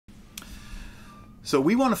So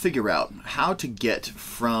we want to figure out how to get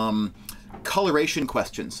from coloration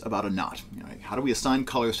questions about a knot. How do we assign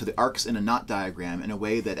colors to the arcs in a knot diagram in a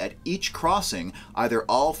way that at each crossing, either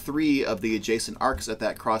all three of the adjacent arcs at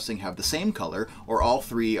that crossing have the same color, or all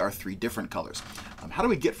three are three different colors? How do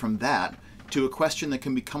we get from that to a question that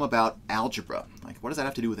can become about algebra? Like, what does that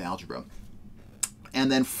have to do with algebra?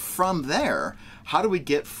 And then from there, how do we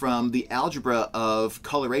get from the algebra of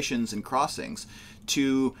colorations and crossings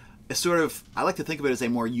to a sort of, I like to think of it as a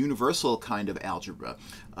more universal kind of algebra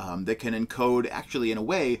that can encode, actually in a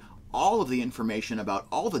way, all of the information about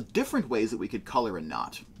all the different ways that we could color a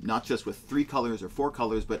knot. Not just with 3 colors or 4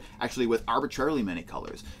 colors, but actually with arbitrarily many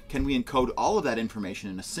colors. Can we encode all of that information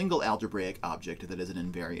in a single algebraic object that is an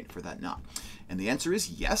invariant for that knot? And the answer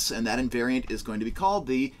is yes, and that invariant is going to be called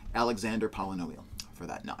the Alexander polynomial for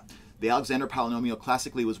that knot. The Alexander polynomial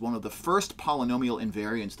classically was one of the first polynomial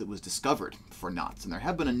invariants that was discovered for knots, and there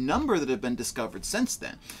have been a number that have been discovered since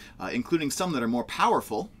then, including some that are more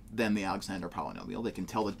powerful than the Alexander polynomial. They can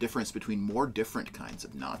tell the difference between more different kinds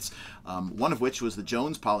of knots, one of which was the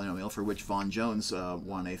Jones polynomial, for which Von Jones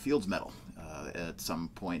won a Fields Medal at some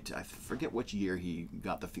point. I forget which year he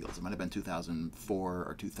got the Fields. It might have been 2004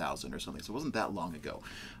 or 2000 or something, so it wasn't that long ago.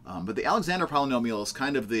 But the Alexander polynomial is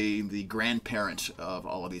kind of the grandparent of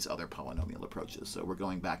all of these other polynomial approaches, so we're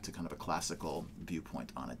going back to kind of a classical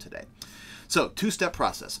viewpoint on it today. So, two-step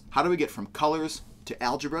process. How do we get from colors to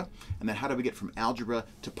algebra, and then how do we get from algebra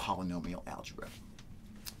to polynomial algebra?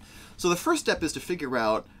 So the first step is to figure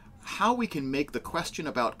out how we can make the question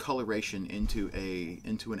about coloration into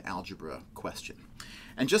an algebra question.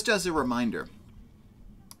 And just as a reminder,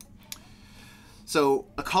 so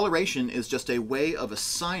a coloration is just a way of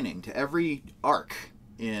assigning to every arc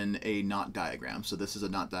in a knot diagram. So this is a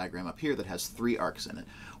knot diagram up here that has 3 arcs in it.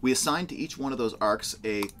 We assign to each one of those arcs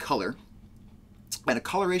a color, and a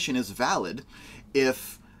coloration is valid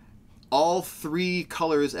if all 3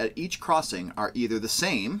 colors at each crossing are either the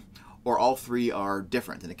same or all 3 are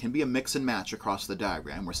different. And it can be a mix and match across the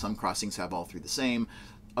diagram, where some crossings have all 3 the same,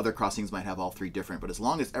 other crossings might have all 3 different, but as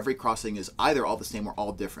long as every crossing is either all the same or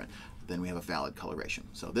all different, then we have a valid coloration.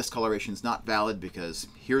 So this coloration is not valid because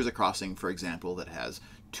here's a crossing, for example, that has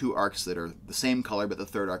 2 arcs that are the same color, but the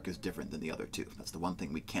third arc is different than the other 2. That's the one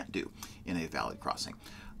thing we can't do in a valid crossing,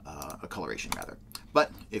 a coloration rather. But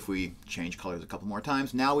if we change colors a couple more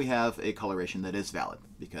times, now we have a coloration that is valid,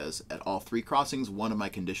 because at all 3 crossings, one of my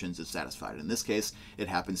conditions is satisfied. In this case, it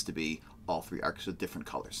happens to be all 3 arcs with different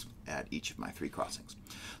colors at each of my 3 crossings.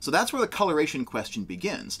 So that's where the coloration question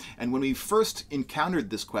begins. And when we first encountered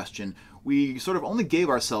this question, we sort of only gave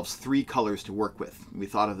ourselves 3 colors to work with. We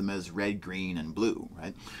thought of them as red, green, and blue,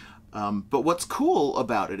 right? But what's cool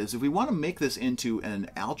about it is if we want to make this into an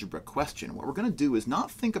algebra question, what we're going to do is not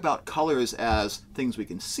think about colors as things we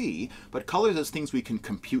can see, but colors as things we can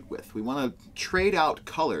compute with. We want to trade out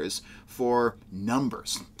colors for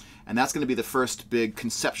numbers. And that's going to be the first big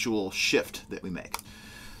conceptual shift that we make.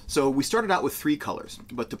 So we started out with 3 colors,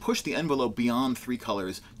 but to push the envelope beyond 3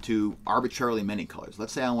 colors to arbitrarily many colors,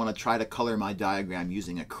 let's say I want to try to color my diagram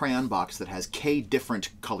using a crayon box that has k different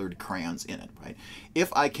colored crayons in it, right?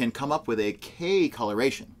 If I can come up with a k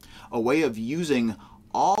coloration, a way of using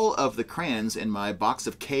all of the crayons in my box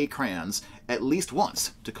of k crayons at least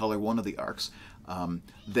once to color one of the arcs,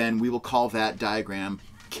 then we will call that diagram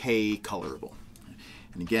k-colorable.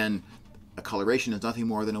 And again, a coloration is nothing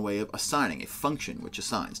more than a way of assigning, a function which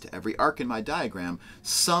assigns to every arc in my diagram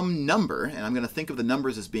some number, and I'm going to think of the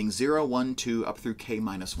numbers as being 0, 1, 2, up through k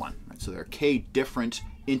minus 1. Right? So there are k different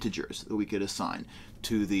integers that we could assign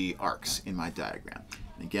to the arcs in my diagram.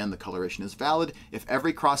 And again, the coloration is valid if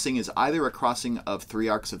every crossing is either a crossing of 3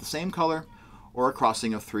 arcs of the same color or a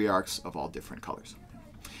crossing of 3 arcs of all different colors.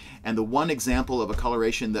 And the one example of a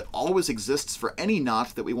coloration that always exists for any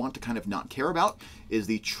knot that we want to kind of not care about is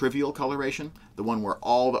the trivial coloration, the one where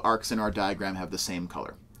all the arcs in our diagram have the same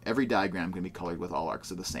color. Every diagram can be colored with all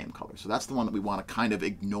arcs of the same color. So that's the one that we want to kind of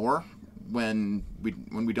ignore when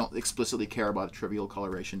we don't explicitly care about a trivial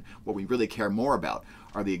coloration. What we really care more about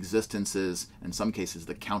are the existences, in some cases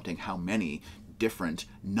the counting how many different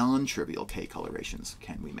non-trivial k colorations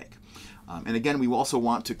can we make. And again, we also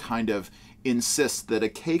want to kind of insist that a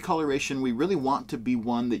k coloration, we really want to be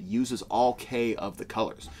one that uses all k of the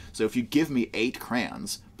colors. So if you give me 8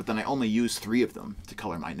 crayons, but then I only use 3 of them to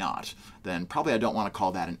color my knot, then probably I don't want to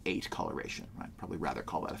call that an 8 coloration, right? Probably rather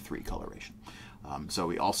call that a 3 coloration. So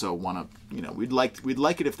we also want to, we'd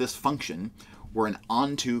like it if this function were an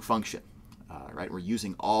onto function, right? We're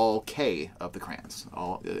using all k of the crayons.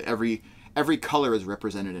 Every color is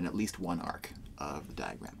represented in at least one arc of the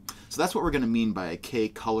diagram. So that's what we're going to mean by a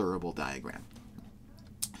k-colorable diagram.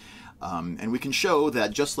 And we can show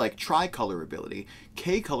that just like tricolorability,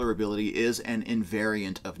 k-colorability is an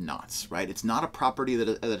invariant of knots, right? It's not a property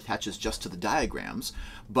that attaches just to the diagrams,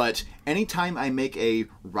 but anytime I make a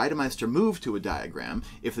Reidemeister move to a diagram,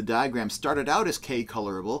 if the diagram started out as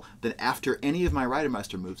k-colorable, then after any of my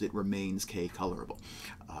Reidemeister moves, it remains k-colorable.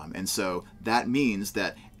 And so that means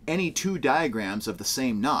that any two diagrams of the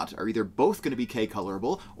same knot are either both going to be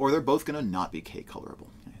k-colorable or they're both going to not be k-colorable.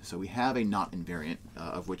 So we have a knot invariant,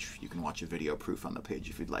 of which you can watch a video proof on the page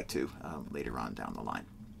if you'd like to later on down the line.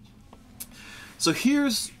 So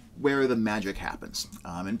here's where the magic happens.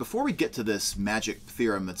 And before we get to this magic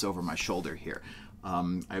theorem that's over my shoulder here,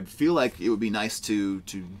 I feel like it would be nice to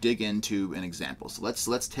dig into an example. So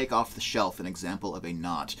let's take off the shelf an example of a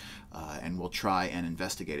knot, and we'll try and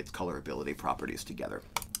investigate its colorability properties together.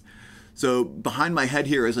 So behind my head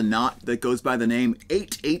here is a knot that goes by the name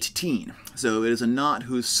 818. So it is a knot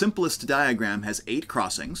whose simplest diagram has 8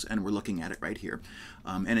 crossings, and we're looking at it right here.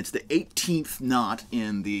 And it's the 18th knot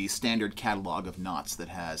in the standard catalog of knots that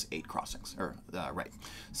has 8 crossings. Right.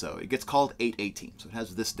 So it gets called 818. So it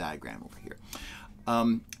has this diagram over here.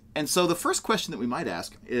 And so the first question that we might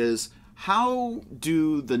ask is, how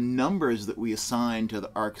do the numbers that we assign to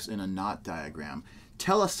the arcs in a knot diagram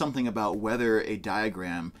tell us something about whether a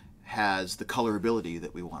diagram has the colorability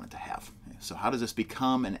that we want it to have? So how does this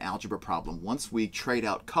become an algebra problem once we trade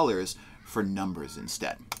out colors for numbers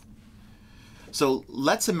instead? So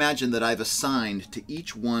let's imagine that I've assigned to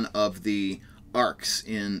each one of the arcs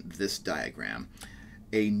in this diagram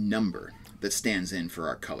a number that stands in for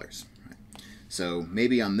our colors. So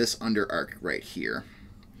maybe on this under arc right here,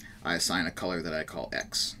 I assign a color that I call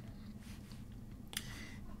X.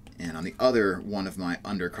 And on the other one of my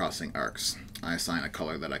undercrossing arcs, I assign a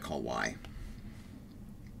color that I call Y.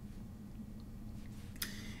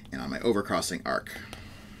 And on my overcrossing arc,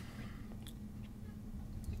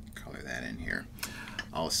 color that in here,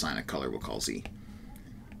 I'll assign a color we'll call Z.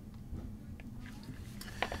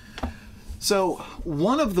 So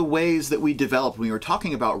one of the ways that we developed when we were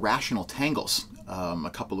talking about rational tangles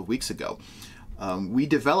a couple of weeks ago, we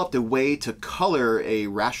developed a way to color a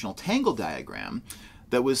rational tangle diagram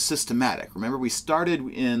that was systematic. Remember, we started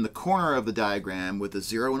in the corner of the diagram with a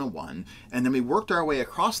 0 and a 1, and then we worked our way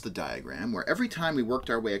across the diagram, where every time we worked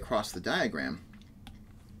our way across the diagram,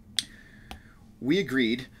 we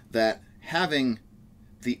agreed that having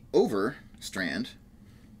the over strand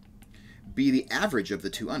be the average of the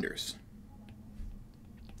two unders.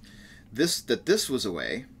 This was a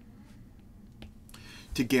way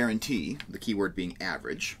to guarantee, the keyword being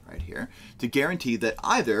average right here, to guarantee that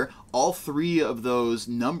either all 3 of those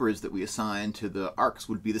numbers that we assign to the arcs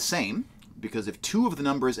would be the same, because if 2 of the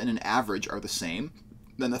numbers in an average are the same,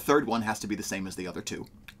 then the third one has to be the same as the other 2,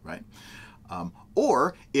 right?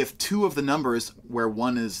 Or if 2 of the numbers where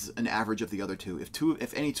one is an average of the other 2,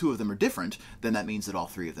 if any 2 of them are different, then that means that all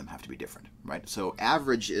 3 of them have to be different, right? So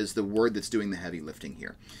average is the word that's doing the heavy lifting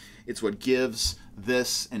here. It's what gives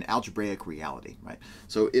this an algebraic reality, right?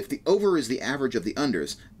 So if the over is the average of the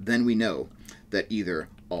unders, then we know that either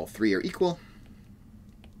all 3 are equal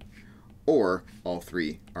or all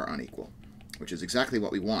 3 are unequal, which is exactly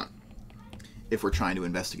what we want if we're trying to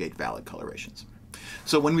investigate valid colorations.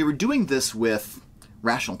 So when we were doing this with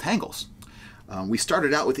rational tangles, we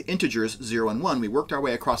started out with the integers 0 and 1. We worked our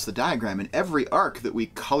way across the diagram, and every arc that we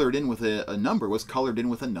colored in with a number was colored in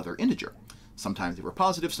with another integer. Sometimes they were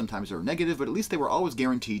positive, sometimes they were negative, but at least they were always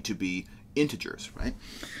guaranteed to be integers, right?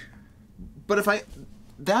 But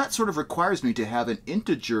that sort of requires me to have an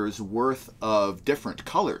integer's worth of different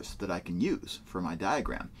colors that I can use for my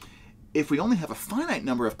diagram. If we only have a finite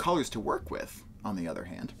number of colors to work with, on the other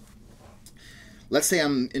hand, let's say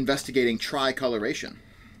I'm investigating tricoloration.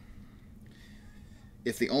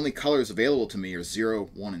 If the only colors available to me are 0,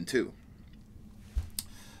 1, and 2,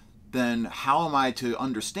 then how am I to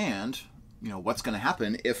understand what's going to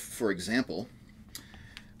happen if, for example,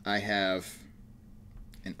 I have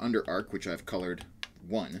an under arc which I've colored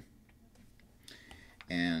 1,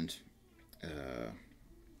 and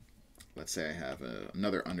let's say I have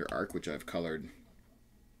another under arc which I've colored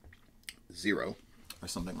 0 or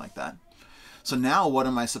something like that. So now what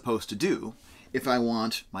am I supposed to do if I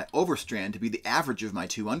want my overstrand to be the average of my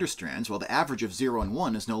 2 understrands? Well, the average of 0 and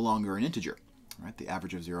 1 is no longer an integer, right? The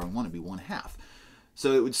average of 0 and 1 would be 1/2.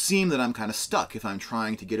 So it would seem that I'm kind of stuck if I'm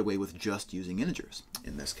trying to get away with just using integers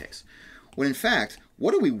in this case. When in fact,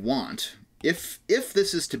 what do we want? If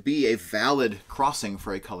this is to be a valid crossing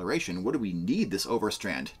for a coloration, what do we need this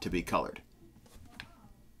overstrand to be colored?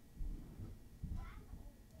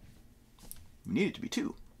 We need it to be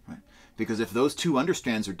 2, right? because if those two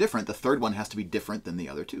understrands are different, the third one has to be different than the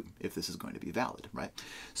other two if this is going to be valid, right?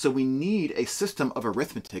 So we need a system of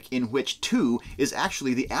arithmetic in which 2 is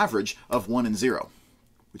actually the average of 1 and 0,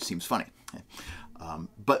 which seems funny.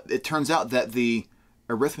 But it turns out that the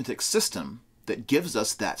arithmetic system that gives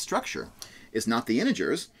us that structure is not the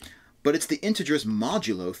integers, but it's the integers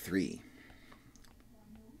modulo 3.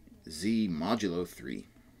 Z modulo 3,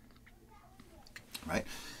 right?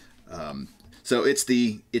 So it's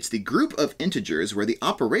the group of integers where the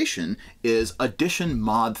operation is addition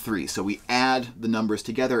mod 3. So we add the numbers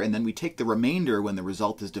together and then we take the remainder when the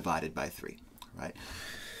result is divided by 3, right?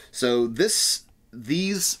 So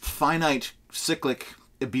these finite cyclic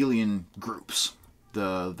abelian groups,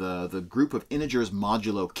 the group of integers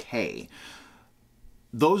modulo k,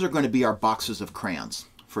 those are going to be our boxes of crayons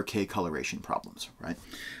for k-coloration problems, right?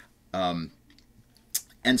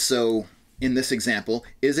 And so in this example,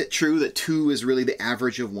 is it true that 2 is really the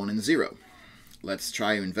average of 1 and 0? Let's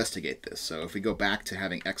try to investigate this. So if we go back to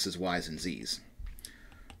having x's, y's, and z's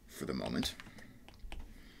for the moment,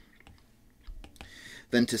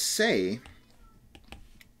 then to say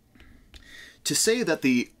that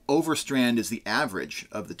the overstrand is the average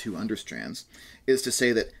of the two understrands is to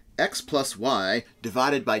say that x plus y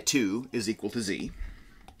divided by 2 is equal to z.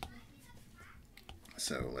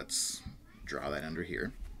 So let's draw that under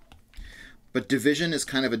here. But division is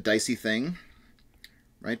kind of a dicey thing,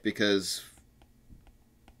 right? Because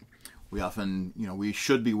we often, we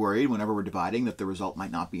should be worried whenever we're dividing that the result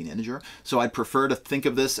might not be an integer. So I'd prefer to think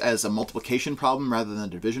of this as a multiplication problem rather than a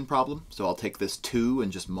division problem. So I'll take this 2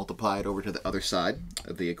 and just multiply it over to the other side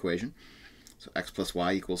of the equation. So x plus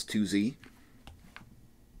y equals 2z.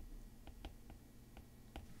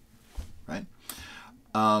 Right?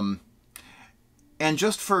 And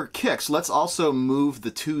just for kicks, let's also move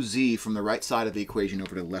the 2z from the right side of the equation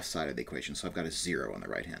over to the left side of the equation. So I've got a 0 on the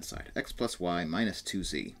right-hand side. X plus y minus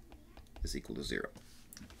 2z is equal to 0.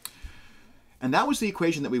 And that was the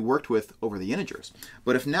equation that we worked with over the integers.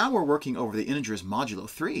 But if now we're working over the integers modulo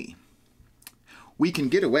 3, we can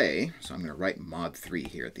get away, so I'm going to write mod 3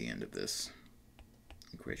 here at the end of this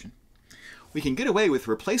equation. We can get away with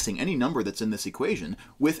replacing any number that's in this equation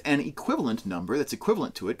with an equivalent number that's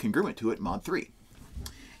equivalent to it, congruent to it, mod 3.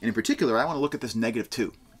 And in particular, I want to look at this negative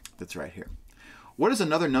 2 that's right here. What is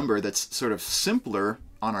another number that's sort of simpler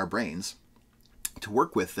on our brains to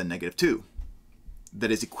work with than negative 2, that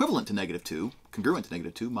is equivalent to negative 2, congruent to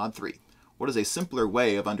negative 2, mod 3? What is a simpler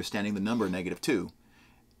way of understanding the number negative 2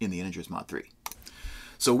 in the integers mod 3?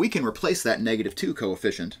 So we can replace that negative 2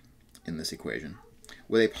 coefficient in this equation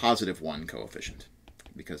with a positive 1 coefficient,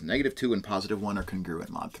 because negative 2 and positive 1 are congruent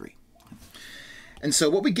mod 3. And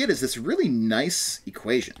so what we get is this really nice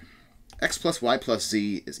equation. X plus y plus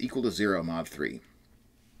z is equal to 0 mod 3.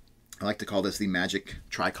 I like to call this the magic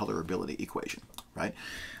tricolorability equation, right?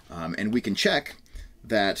 And we can check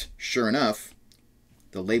that, sure enough,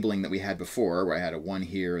 the labeling that we had before, where I had a 1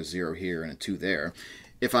 here, a 0 here, and a 2 there,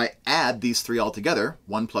 if I add these three all together,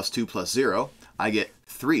 1 plus 2 plus 0, I get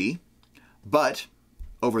 3. But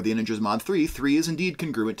over the integers mod 3, 3 is indeed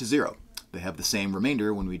congruent to 0. They have the same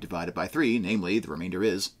remainder when we divide it by 3, namely the remainder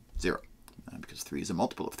is 0, because 3 is a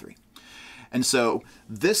multiple of 3. And so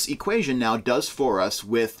this equation now does for us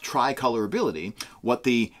with tricolorability what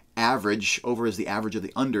the average over is the average of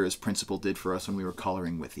the unders principle did for us when we were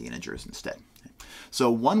coloring with the integers instead. So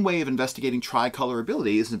one way of investigating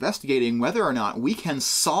tricolorability is investigating whether or not we can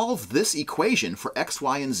solve this equation for x,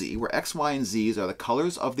 y, and z, where x, y, and z's are the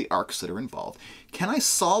colors of the arcs that are involved. Can I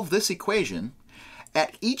solve this equation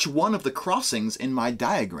at each one of the crossings in my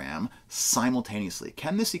diagram simultaneously?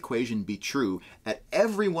 Can this equation be true at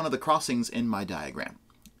every one of the crossings in my diagram?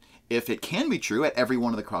 If it can be true at every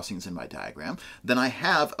one of the crossings in my diagram, then I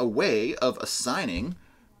have a way of assigning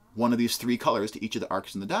one of these three colors to each of the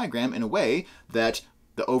arcs in the diagram in a way that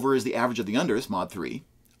the over is the average of the unders, mod 3,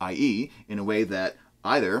 i.e. in a way that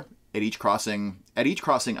either at each crossing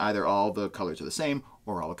either all the colors are the same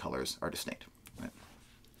or all the colors are distinct. Right?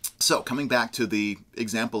 So coming back to the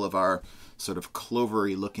example of our sort of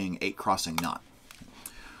clovery looking 8-crossing knot,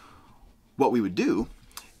 what we would do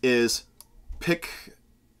is pick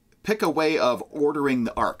a way of ordering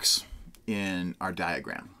the arcs in our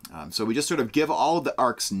diagram. So we just sort of give all of the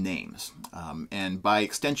arcs names. And by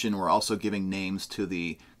extension, we're also giving names to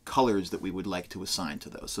the colors that we would like to assign to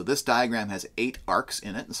those. So this diagram has 8 arcs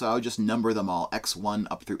in it, and so I would just number them all x1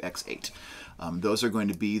 up through x8. Those are going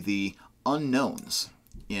to be the unknowns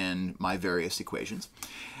in my various equations.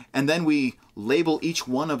 And then we label each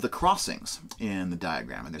one of the crossings in the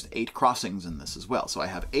diagram, and there's 8 crossings in this as well. So I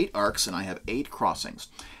have 8 arcs and I have 8 crossings.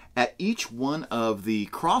 At each one of the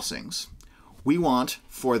crossings, we want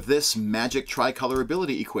for this magic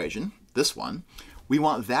tricolorability equation, this one, we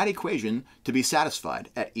want that equation to be satisfied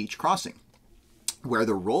at each crossing, where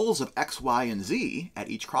the roles of x, y, and z at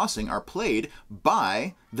each crossing are played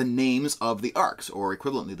by the names of the arcs, or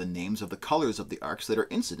equivalently the names of the colors of the arcs that are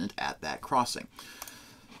incident at that crossing.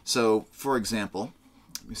 So, for example,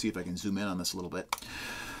 let me see if I can zoom in on this a little bit.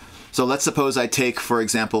 So let's suppose I take, for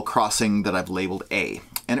example, crossing that I've labeled A.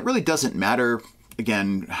 And it really doesn't matter,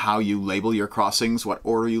 again, how you label your crossings, what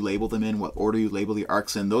order you label them in, what order you label the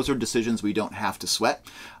arcs in. Those are decisions we don't have to sweat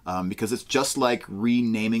because it's just like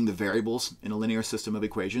renaming the variables in a linear system of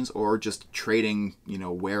equations, or just trading, you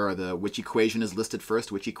know, which equation is listed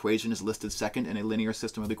first, which equation is listed second in a linear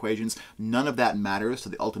system of equations. None of that matters to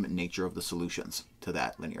the ultimate nature of the solutions to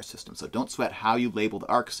that linear system. So don't sweat how you label the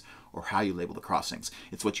arcs or how you label the crossings.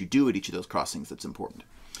 It's what you do at each of those crossings that's important.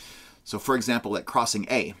 So for example, at crossing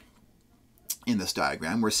A, in this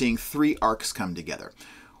diagram, we're seeing three arcs come together.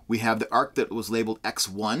 We have the arc that was labeled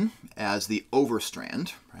x1 as the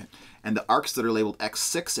overstrand, right? And the arcs that are labeled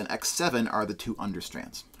x6 and x7 are the two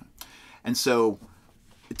understrands. And so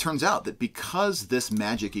it turns out that because this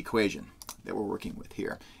magic equation that we're working with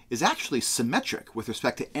here is actually symmetric with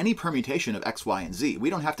respect to any permutation of x, y, and z, we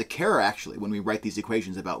don't have to care actually when we write these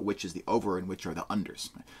equations about which is the over and which are the unders.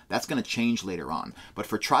 That's going to change later on. But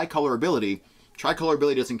for tricolorability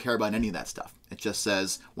doesn't care about any of that stuff. It just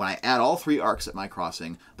says when I add all three arcs at my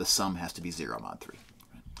crossing, the sum has to be 0 mod 3.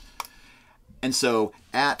 And so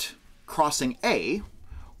at crossing A,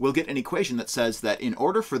 we'll get an equation that says that in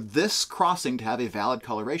order for this crossing to have a valid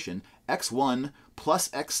coloration, x1 plus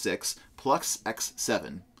x6 plus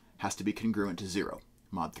x7 has to be congruent to 0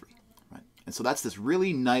 mod 3. Right? And so that's this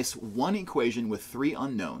really nice one equation with three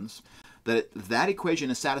unknowns. That equation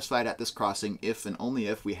is satisfied at this crossing if and only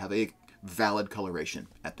if we have a valid coloration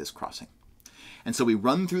at this crossing. And so we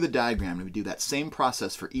run through the diagram and we do that same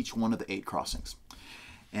process for each one of the 8 crossings.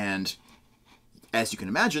 And as you can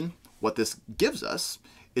imagine, what this gives us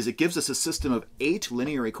is it gives us a system of 8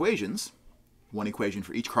 linear equations, one equation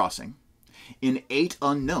for each crossing, in 8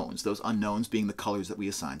 unknowns, those unknowns being the colors that we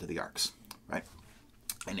assign to the arcs, right?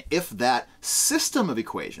 And if that system of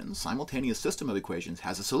equations, simultaneous system of equations,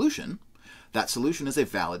 has a solution, that solution is a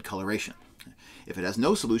valid coloration. If it has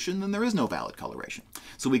no solution, then there is no valid coloration.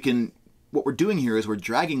 So what we're doing here is we're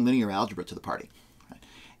dragging linear algebra to the party. Right?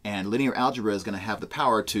 And linear algebra is going to have the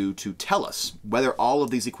power to tell us whether all of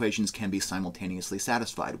these equations can be simultaneously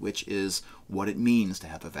satisfied, which is what it means to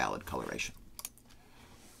have a valid coloration.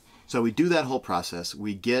 So we do that whole process.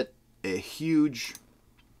 We get a huge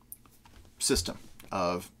system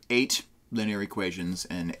of 8 linear equations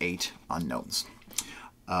and 8 unknowns.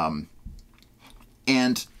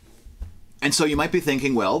 And so you might be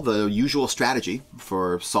thinking, well, the usual strategy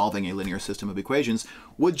for solving a linear system of equations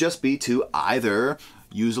would just be to either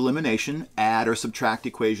use elimination, add or subtract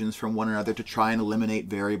equations from one another to try and eliminate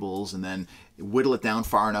variables, and then whittle it down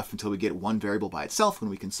far enough until we get one variable by itself when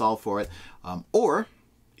we can solve for it. Or,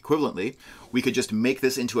 equivalently, we could just make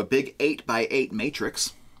this into a big 8 by 8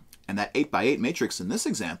 matrix. And that 8 by 8 matrix in this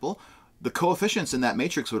example, the coefficients in that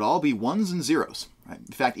matrix would all be 1s and 0s. Right?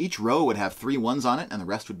 In fact, each row would have 3 1s on it and the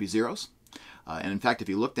rest would be 0s. And in fact, if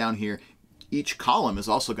you look down here, each column is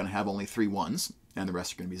also going to have only 3 1s, and the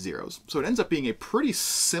rest are going to be 0s. So it ends up being a pretty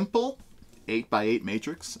simple 8 by 8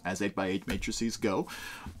 matrix, as 8 by 8 matrices go.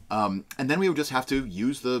 And then we would just have to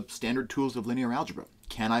use the standard tools of linear algebra.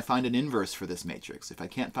 Can I find an inverse for this matrix? If I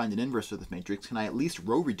can't find an inverse for this matrix, can I at least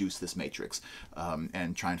row reduce this matrix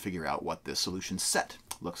and try and figure out what the solution set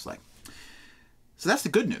looks like? So that's the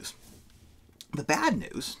good news. The bad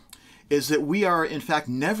news is that we are, in fact,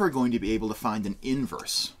 never going to be able to find an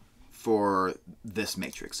inverse for this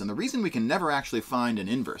matrix. And the reason we can never actually find an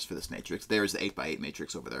inverse for this matrix, there's the 8 by 8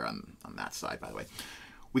 matrix over there on that side, by the way.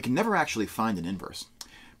 We can never actually find an inverse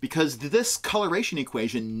because this coloration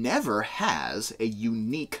equation never has a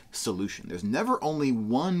unique solution. There's never only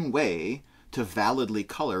one way to validly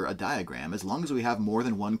color a diagram as long as we have more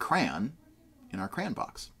than one crayon in our crayon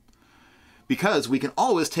box. Because we can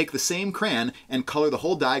always take the same crayon and color the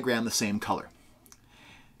whole diagram the same color.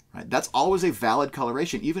 Right? That's always a valid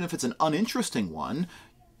coloration, even if it's an uninteresting one.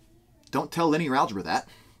 Don't tell linear algebra that.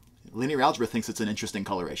 Linear algebra thinks it's an interesting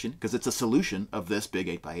coloration because it's a solution of this big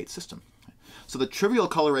 8 by 8 system. So the trivial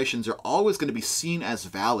colorations are always going to be seen as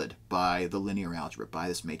valid by the linear algebra, by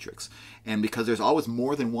this matrix. And because there's always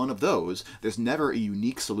more than one of those, there's never a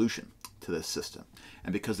unique solution to this system.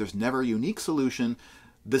 And because there's never a unique solution,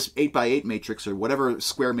 this 8 by 8 matrix, or whatever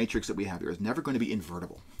square matrix that we have here, is never going to be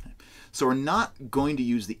invertible. So we're not going to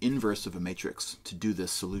use the inverse of a matrix to do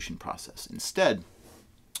this solution process. Instead,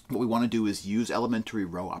 what we want to do is use elementary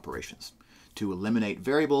row operations to eliminate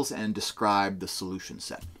variables and describe the solution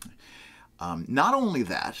set. Not only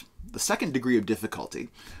that, the second degree of difficulty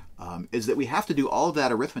is that we have to do all of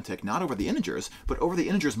that arithmetic not over the integers, but over the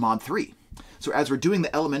integers mod 3. So as we're doing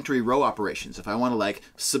the elementary row operations, if I want to like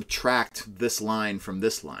subtract this line from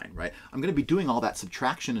this line, right, I'm going to be doing all that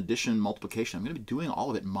subtraction, addition, multiplication. I'm going to be doing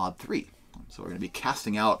all of it in mod 3. So we're going to be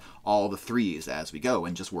casting out all the 3's as we go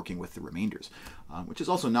and just working with the remainders, which is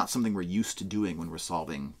also not something we're used to doing when we're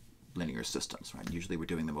solving linear systems, right? Usually we're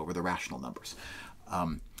doing them over the rational numbers.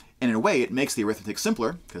 And in a way, it makes the arithmetic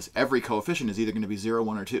simpler because every coefficient is either going to be 0,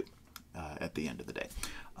 1, or 2 at the end of the day.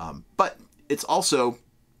 But it's also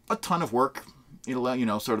a ton of work,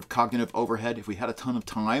 sort of cognitive overhead. If we had a ton of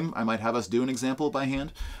time, I might have us do an example by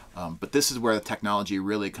hand. But this is where the technology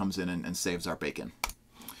really comes in and saves our bacon.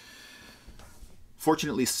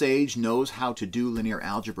 Fortunately, Sage knows how to do linear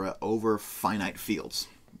algebra over finite fields.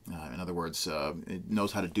 In other words, it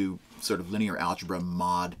knows how to do sort of linear algebra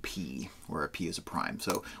mod p, where p is a prime.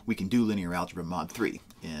 So we can do linear algebra mod 3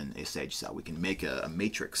 in a Sage cell. We can make a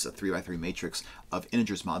matrix, a 3x3 matrix of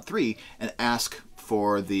integers mod 3, and ask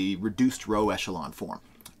for the reduced row echelon form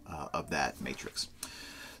of that matrix.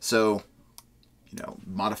 So,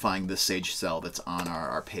 modifying this Sage cell that's on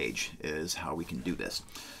our page is how we can do this.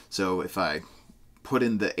 So if I put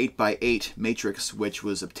in the 8x8 matrix, which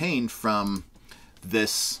was obtained from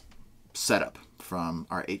this setup from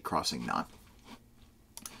our 8 crossing knot,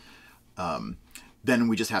 then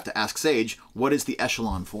we just have to ask Sage, what is the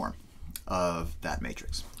echelon form of that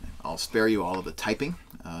matrix? I'll spare you all of the typing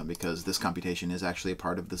because this computation is actually a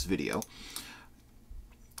part of this video.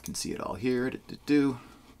 You can see it all here. And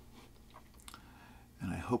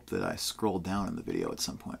I hope that I scroll down in the video at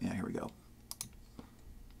some point. Yeah, here we go.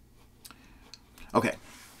 Okay,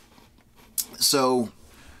 so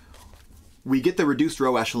we get the reduced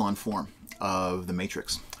row echelon form of the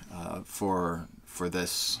matrix for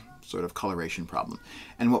this sort of coloration problem.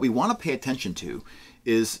 And what we want to pay attention to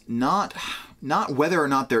is not whether or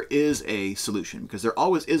not there is a solution, because there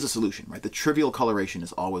always is a solution, right? The trivial coloration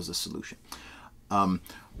is always a solution.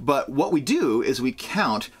 But what we do is we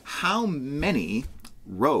count how many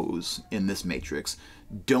rows in this matrix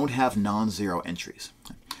don't have non-zero entries.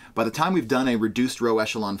 By the time we've done a reduced row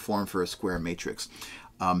echelon form for a square matrix,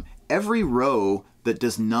 every row that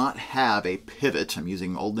does not have a pivot, I'm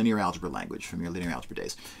using old linear algebra language from your linear algebra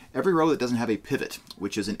days, every row that doesn't have a pivot,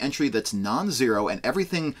 which is an entry that's non-zero and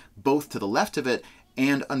everything both to the left of it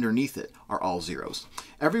and underneath it are all zeros.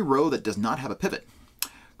 Every row that does not have a pivot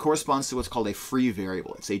corresponds to what's called a free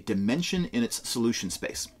variable. It's a dimension in its solution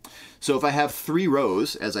space. So if I have 3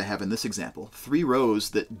 rows, as I have in this example, 3 rows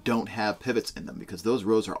that don't have pivots in them because those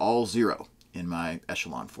rows are all 0 in my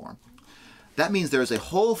echelon form, that means there is a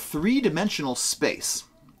whole 3-dimensional space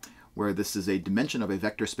where this is a dimension of a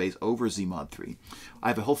vector space over Z mod 3. I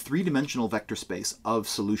have a whole 3-dimensional vector space of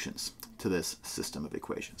solutions to this system of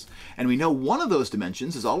equations. And we know one of those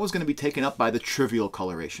dimensions is always going to be taken up by the trivial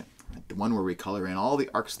coloration, right? The one where we color in all the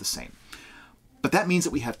arcs the same. But that means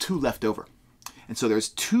that we have 2 left over. And so there's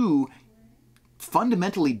 2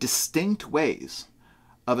 fundamentally distinct ways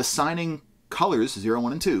of assigning colors 0,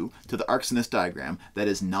 1, and 2 to the arcs in this diagram that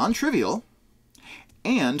is non-trivial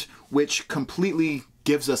and which completely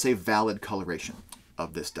gives us a valid coloration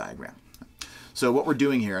of this diagram. So what we're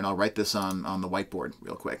doing here, and I'll write this on the whiteboard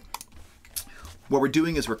real quick. What we're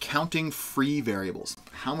doing is we're counting free variables.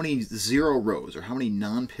 How many 0 rows or how many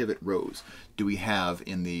non-pivot rows do we have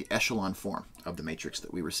in the echelon form of the matrix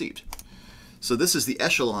that we received? So this is the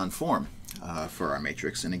echelon form for our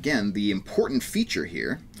matrix. And again, the important feature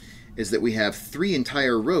here is that we have 3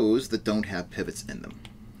 entire rows that don't have pivots in them.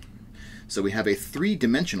 So we have a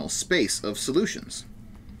 3-dimensional space of solutions.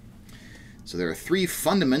 So there are 3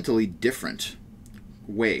 fundamentally different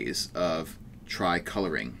ways of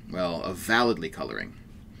tri-coloring, well, of validly coloring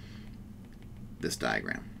this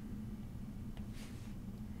diagram.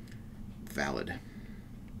 Valid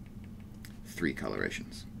 3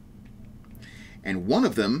 colorations. And one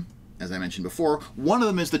of them, as I mentioned before, one of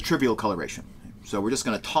them is the trivial coloration. So we're just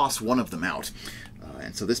going to toss one of them out.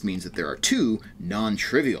 And so this means that there are 2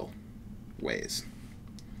 non-trivial ways.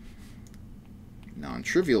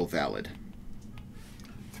 Non-trivial valid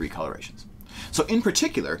 3 colorations. So in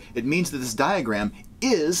particular, it means that this diagram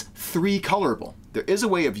is 3 colorable. There is a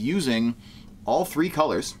way of using all 3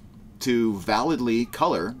 colors to validly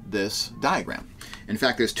color this diagram. In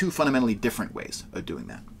fact, there's 2 fundamentally different ways of doing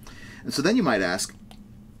that. And so then you might ask,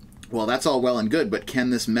 well, that's all well and good, but can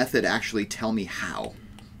this method actually tell me how?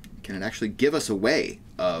 Can it actually give us a way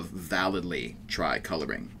of validly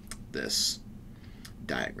tri-coloring this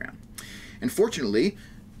diagram? And fortunately,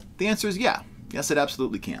 the answer is yeah. Yes, it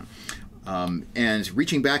absolutely can. And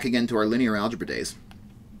reaching back again to our linear algebra days,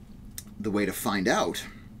 the way to find out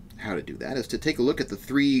how to do that is to take a look at the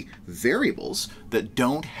three variables that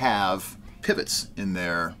don't have pivots in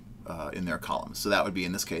their columns. So that would be,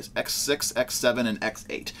 in this case, x6, x7, and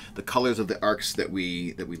x8, the colors of the arcs that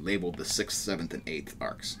we labeled the 6th, 7th, and 8th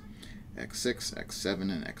arcs. x6, x7,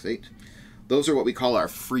 and x8. Those are what we call our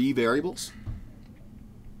free variables.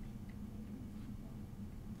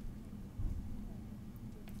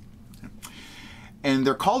 And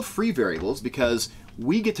they're called free variables because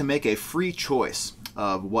we get to make a free choice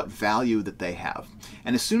of what value that they have.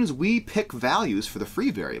 And as soon as we pick values for the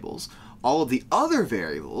free variables, all of the other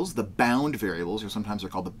variables, the bound variables, or sometimes they're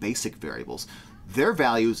called the basic variables, their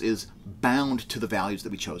values is bound to the values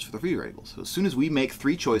that we chose for the free variables. So as soon as we make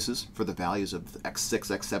three choices for the values of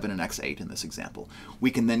x6, x7, and x8 in this example,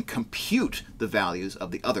 we can then compute the values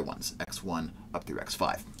of the other ones, x1 up through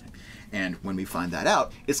x5. And when we find that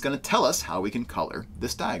out, it's going to tell us how we can color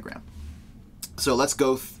this diagram. So let's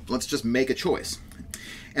just make a choice.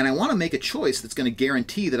 And I want to make a choice that's going to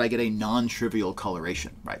guarantee that I get a non-trivial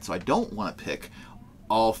coloration, right? So I don't want to pick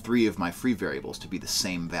all three of my free variables to be the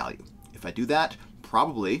same value. If I do that,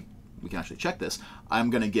 probably, we can actually check this, I'm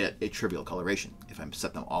going to get a trivial coloration if I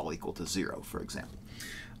set them all equal to 0, for example.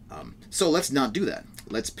 So let's not do that.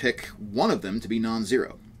 Let's pick one of them to be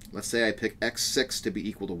non-zero. Let's say I pick x6 to be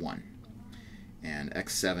equal to 1. And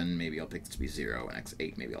x7, maybe I'll pick to be 0, and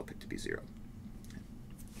x8, maybe I'll pick to be 0.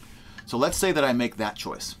 So let's say that I make that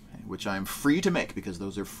choice, which I'm free to make because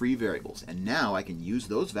those are free variables. And now I can use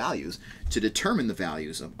those values to determine the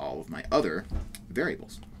values of all of my other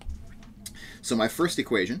variables. So my first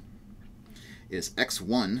equation is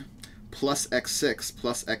x1 plus x6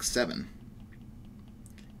 plus x7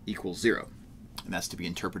 equals 0. And that's to be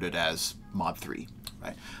interpreted as mod 3,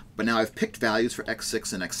 right? But now I've picked values for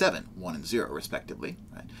x6 and x7, 1 and 0 respectively,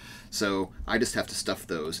 right? So I just have to stuff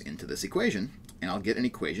those into this equation, and I'll get an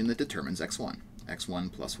equation that determines x1.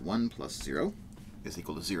 x1 plus 1 plus 0 is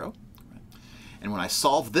equal to 0. Right? And when I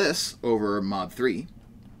solve this over mod 3,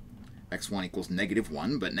 x1 equals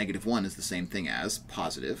 -1, but -1 is the same thing as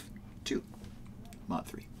positive 2, mod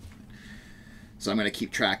 3. So I'm going to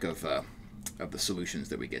keep track of the solutions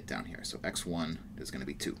that we get down here. So x1 is going to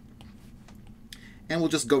be 2. And we'll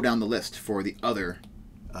just go down the list for the other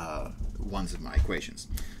ones of my equations.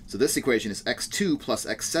 So this equation is x2 plus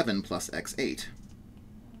x7 plus x8.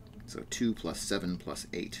 So 2 plus 7 plus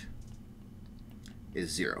 8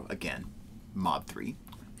 is 0. Again, mod 3.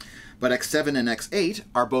 But x7 and x8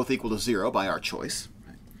 are both equal to 0 by our choice.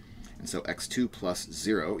 Right? And so x2 plus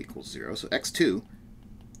 0 equals 0. So x2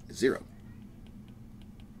 is 0.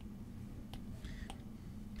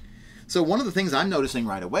 So one of the things I'm noticing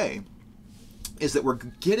right away is that we're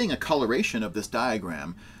getting a coloration of this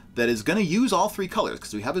diagram that is going to use all three colors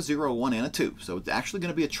because we have a 0, a 1, and a 2. So it's actually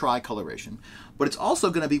going to be a tri-coloration. But it's also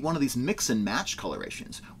going to be one of these mix and match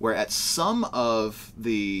colorations where at some of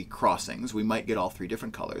the crossings we might get all three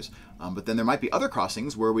different colors. But then there might be other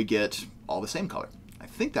crossings where we get all the same color. I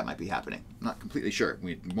think that might be happening. I'm not completely sure.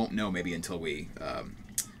 We won't know maybe until we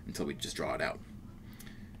just draw it out.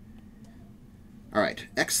 All right,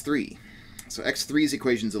 x3. So x3's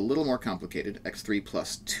equation is a little more complicated. x3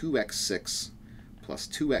 plus 2x6 plus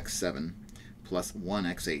 2x7 plus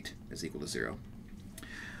 1x8 is equal to 0.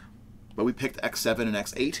 But we picked x7 and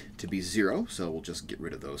x8 to be 0, so we'll just get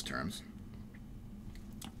rid of those terms.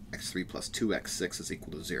 x3 plus 2x6 is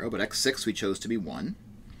equal to 0, but x6 we chose to be 1.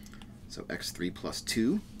 So x3 plus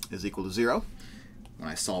 2 is equal to 0. When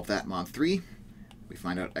I solve that mod 3, we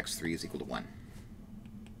find out x3 is equal to 1.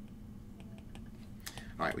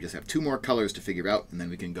 All right, we just have two more colors to figure out, and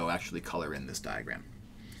then we can go actually color in this diagram.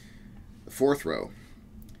 The fourth row,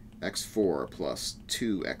 x4 plus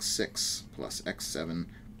 2x6 plus x7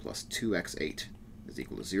 plus 2x8 is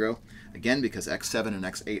equal to 0. Again, because x7 and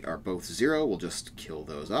x8 are both 0, we'll just kill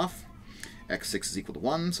those off. x6 is equal to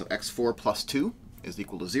 1, so x4 plus 2 is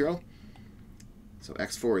equal to 0. So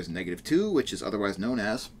x4 is -2, which is otherwise known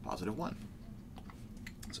as positive 1.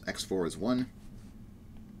 So x4 is 1.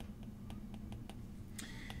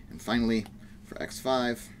 And finally, for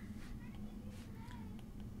x5,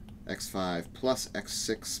 x5 plus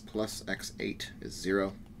x6 plus x8 is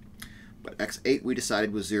 0. But x8 we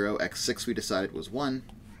decided was 0, x6 we decided was 1.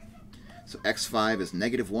 So x5 is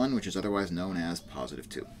 -1, which is otherwise known as positive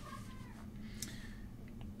 2.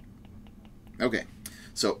 Okay,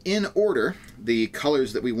 so in order, the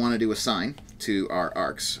colors that we wanted to assign to our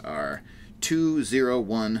arcs are 2, 0,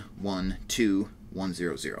 1, 1, 2, 1,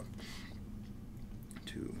 0, 0.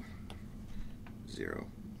 2, 0,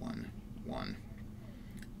 1, 1,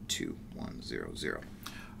 2, 1, 0, 0.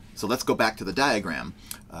 So let's go back to the diagram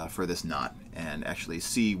for this knot and actually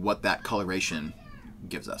see what that coloration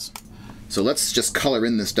gives us. So let's just color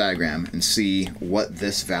in this diagram and see what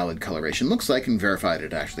this valid coloration looks like and verify that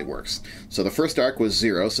it actually works. So the first arc was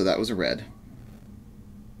 0, so that was a red.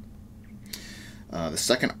 The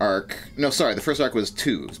second arc, no, sorry, the first arc was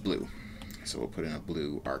 2, it was blue. So we'll put in a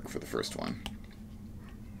blue arc for the first one.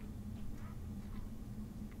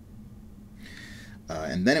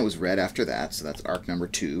 And then it was red after that, so that's arc number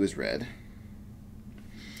 2 is red.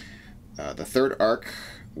 The third arc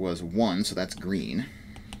was 1, so that's green.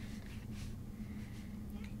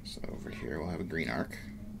 So over here we'll have a green arc.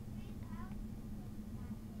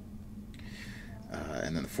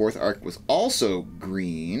 And then the fourth arc was also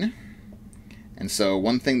green. And so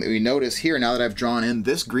one thing that we notice here, now that I've drawn in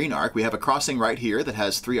this green arc, we have a crossing right here that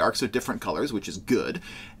has 3 arcs of different colors, which is good.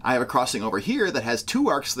 I have a crossing over here that has 2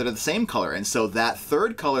 arcs that are the same color, and so that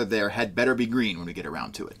third color there had better be green when we get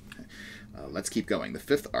around to it. Let's keep going. The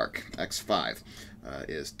fifth arc, x5,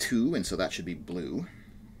 is 2, and so that should be blue.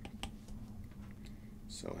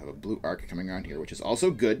 So I have a blue arc coming around here, which is also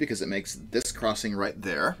good because it makes this crossing right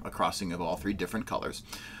there a crossing of all 3 different colors.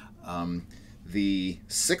 The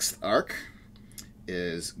sixth arc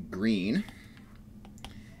is green,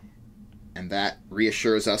 and that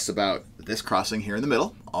reassures us about this crossing here in the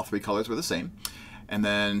middle. All 3 colors were the same. And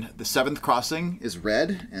then the 7th crossing is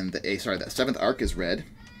red, and that 7th arc is red.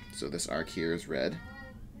 So this arc here is red.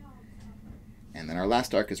 And then our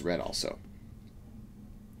last arc is red also.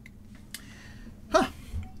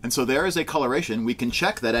 And so there is a coloration. We can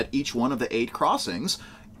check that at each one of the 8 crossings,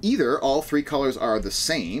 either all 3 colors are the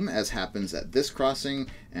same, as happens at this crossing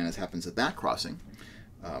and as happens at that crossing,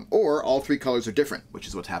 or all 3 colors are different, which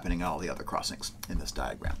is what's happening at all the other crossings in this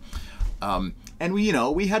diagram. And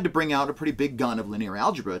we had to bring out a pretty big gun of linear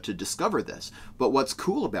algebra to discover this. But what's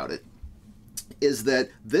cool about it is that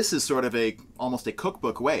this is sort of almost a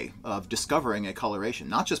cookbook way of discovering a coloration,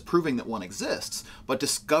 not just proving that one exists, but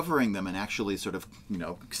discovering them and actually sort of,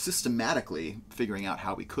 systematically figuring out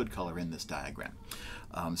how we could color in this diagram.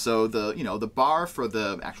 So the bar for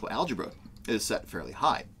the actual algebra is set fairly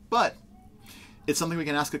high, but it's something we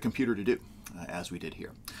can ask a computer to do, as we did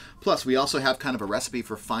here. Plus, we also have kind of a recipe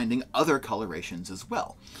for finding other colorations as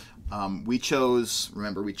well. We chose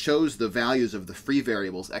the values of the free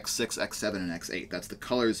variables x6, x7, and x8. That's the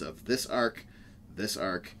colors of this arc,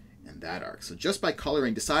 and that arc. So just by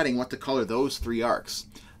deciding what to color those 3 arcs,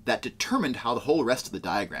 that determined how the whole rest of the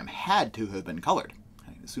diagram had to have been colored.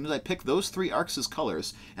 As soon as I pick those 3 arcs as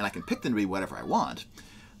colors, and I can pick them to be whatever I want,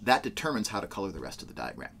 that determines how to color the rest of the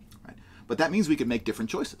diagram. Right? But that means we could make different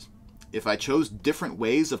choices. If I chose different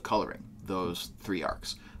ways of coloring those 3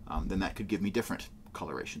 arcs, then that could give me different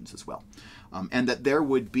colorations as well. And that there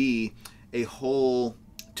would be a whole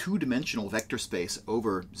 2-dimensional vector space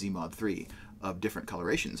over Z mod 3 of different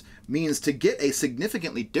colorations means to get a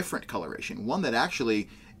significantly different coloration, one that actually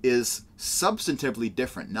is substantively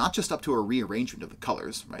different, not just up to a rearrangement of the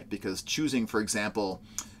colors, right? Because choosing, for example,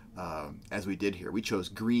 as we did here, we chose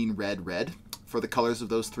green, red, red for the colors of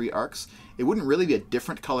those 3 arcs. It wouldn't really be a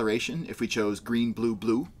different coloration if we chose green, blue,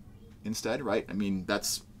 blue instead, right? I mean,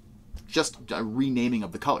 that's just a renaming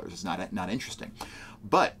of the colors. It's not interesting.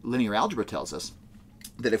 But linear algebra tells us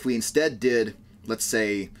that if we instead did, let's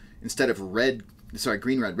say, instead of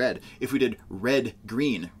green, red, red, if we did red,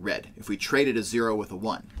 green, red, if we traded a 0 with a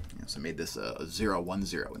 1, so made this a 0, 1,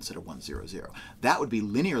 0 instead of 1, 0, 0, that would be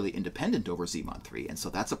linearly independent over Z mod 3, and so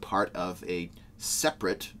that's a part of a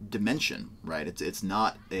separate dimension, right? It's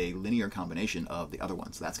not a linear combination of the other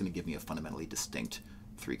ones. So that's going to give me a fundamentally distinct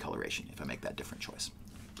 3 coloration if I make that different choice.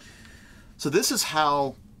 So this is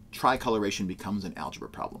how tricoloration becomes an algebra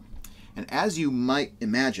problem. And as you might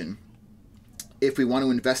imagine, if we want to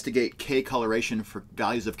investigate k-coloration for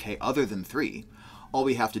values of k other than 3, all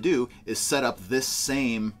we have to do is set up this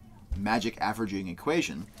same magic averaging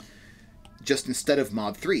equation. Just instead of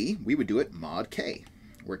mod 3, we would do it mod k,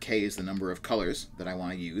 where k is the number of colors that I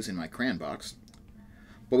want to use in my crayon box.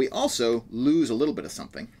 But we also lose a little bit of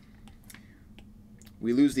something.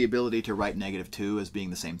 We lose the ability to write -2 as being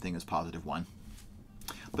the same thing as +1.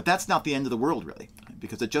 But that's not the end of the world, really,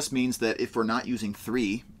 because it just means that if we're not using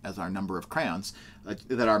 3 as our number of crayons,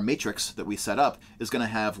 that our matrix that we set up is going to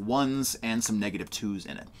have 1s and some -2s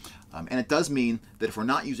in it. And it does mean that if we're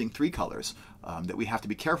not using 3 colors, that we have to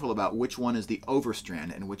be careful about which one is the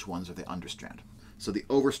overstrand and which ones are the understrand. So the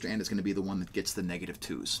overstrand is going to be the one that gets the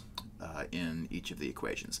 -2s in each of the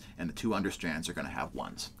equations, and the 2 understrands are going to have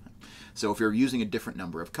 1s. So if you're using a different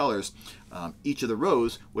number of colors, each of the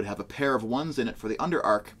rows would have a pair of 1s in it for the under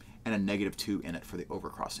arc and a -2 in it for the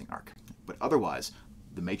overcrossing arc. But otherwise,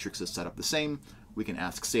 the matrix is set up the same. we can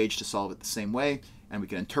ask Sage to solve it the same way, and we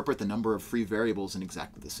can interpret the number of free variables in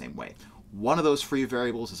exactly the same way. One of those free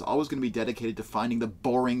variables is always going to be dedicated to finding the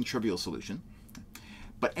boring trivial solution,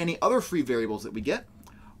 but any other free variables that we get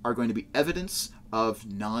are going to be evidence of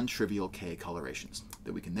non-trivial k-colorations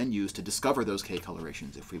that we can then use to discover those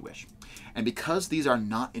k-colorations if we wish. And because these are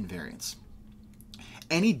not invariants,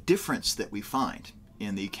 any difference that we find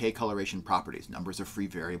in the k-coloration properties, numbers of free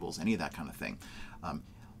variables, any of that kind of thing,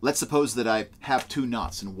 let's suppose that I have two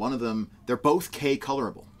knots and one of them, they're both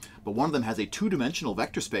k-colorable, but one of them has a two-dimensional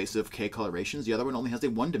vector space of k-colorations, the other one only has a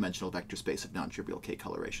one-dimensional vector space of non-trivial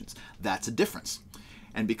k-colorations. That's a difference.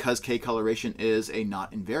 And because k-coloration is a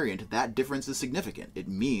knot invariant, that difference is significant. It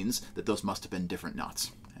means that those must have been different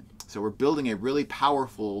knots. So we're building a really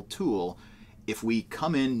powerful tool. If we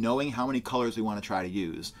come in knowing how many colors we want to try to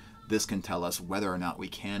use, this can tell us whether or not we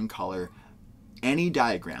can color any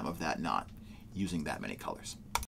diagram of that knot using that many colors.